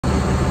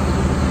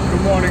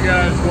Good morning,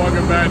 guys.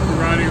 Welcome back to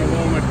Riding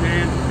Along with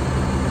Dan.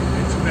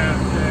 It's about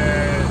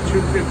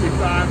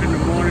 2:55 in the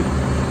morning.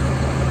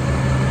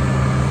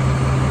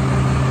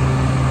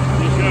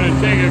 Just going to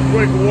take a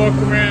quick walk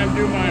around,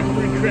 do my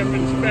pre-trip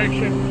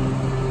inspection,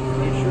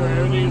 make sure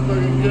everything's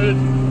looking good.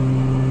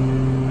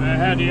 I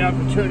had the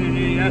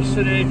opportunity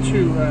yesterday to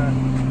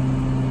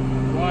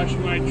wash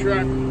my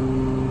truck,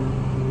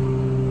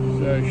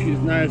 so she's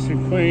nice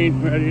and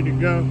clean, ready to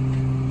go.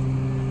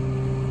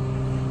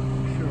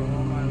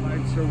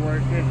 Are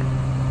working.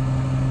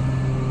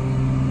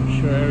 Make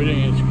sure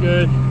everything is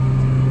good.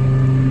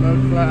 Mud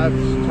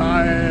flaps,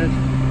 tires,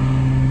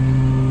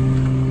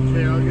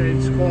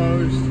 tailgate's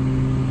closed.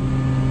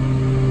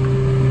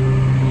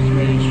 Just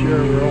making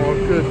sure we're all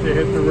good to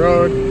hit the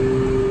road.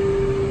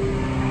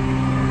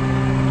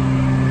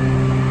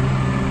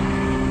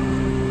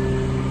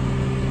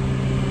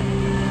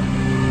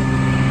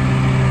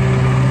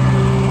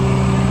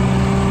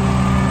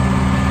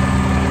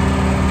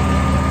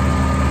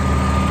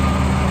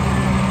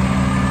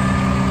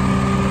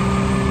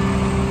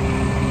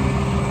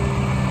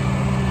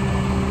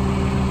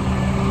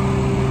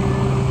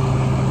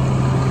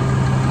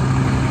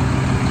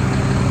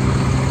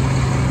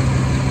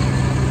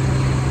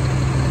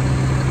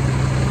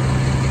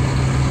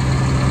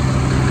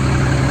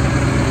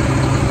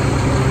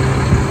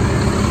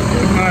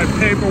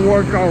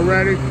 Paperwork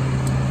already.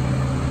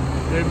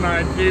 Did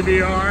my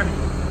DVR.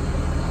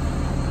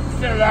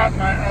 Fill out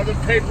my other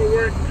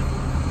paperwork.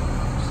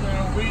 So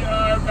we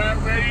are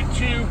about ready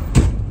to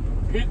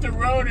hit the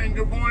road. And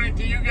good morning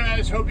to you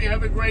guys. Hope you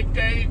have a great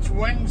day. It's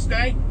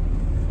Wednesday,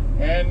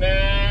 and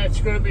it's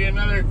going to be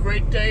another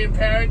great day in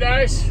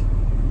paradise.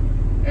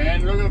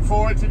 And looking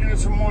forward to doing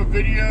some more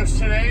videos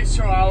today.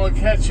 So I will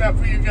catch up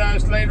with you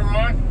guys later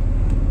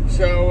on.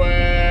 So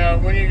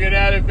when you get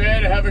out of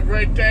bed, have a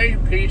great day.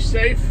 Be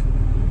safe.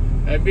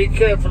 And be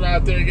careful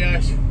out there,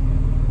 guys.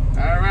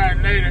 All right,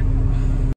 later.